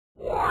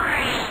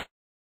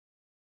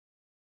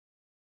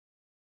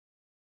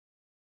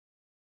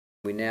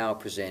We now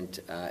present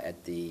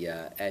at the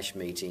ASH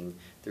meeting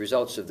the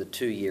results of the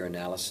 2-year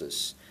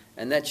analysis,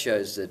 and that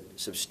shows that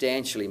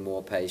substantially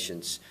more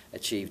patients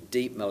achieve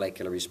deep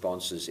molecular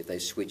responses if they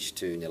switch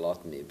to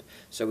Nilotinib.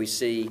 So we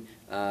see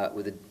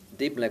with a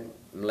deep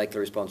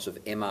molecular response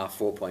of MR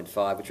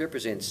 4.5, which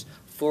represents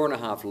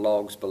 4.5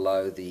 logs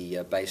below the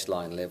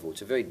baseline level.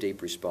 It's a very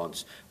deep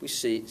response. We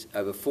see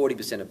over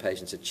 40% of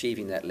patients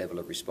achieving that level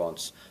of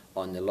response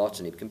on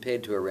Nilotinib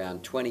compared to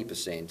around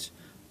 20%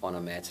 on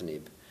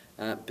Imatinib.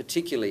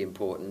 Particularly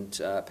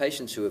important,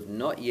 patients who have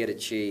not yet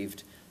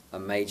achieved a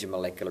major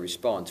molecular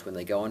response, when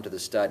they go onto the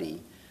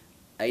study,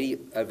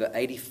 over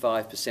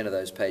 85% of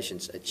those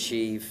patients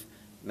achieve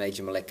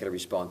major molecular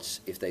response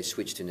if they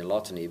switch to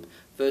Nilotinib,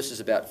 versus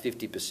about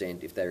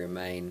 50% if they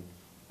remain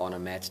on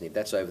Imatinib.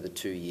 That's over the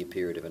 2-year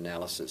period of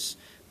analysis.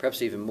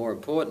 Perhaps even more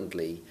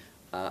importantly,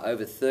 around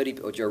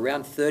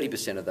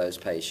 30% of those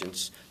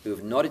patients who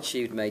have not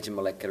achieved major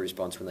molecular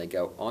response when they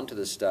go onto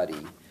the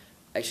study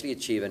actually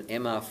achieve an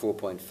MR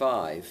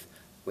 4.5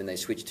 when they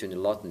switch to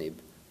Nilotinib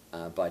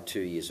by 2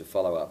 years of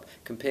follow-up,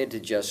 compared to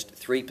just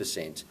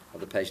 3%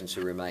 of the patients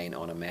who remain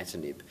on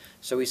Imatinib.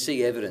 So we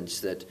see evidence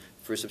that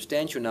for a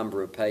substantial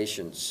number of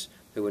patients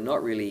who are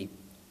not really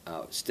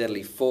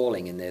steadily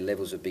falling in their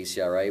levels of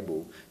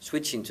BCR-ABL,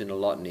 switching to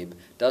Nilotinib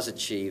does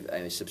achieve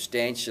a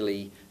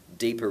substantially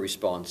deeper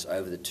response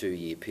over the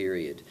 2-year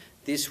period.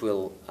 This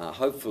will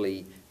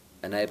hopefully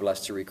enable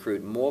us to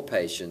recruit more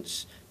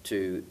patients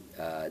to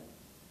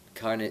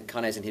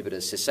kinase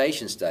inhibitor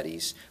cessation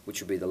studies, which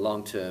will be the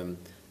long-term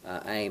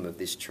aim of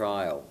this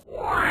trial.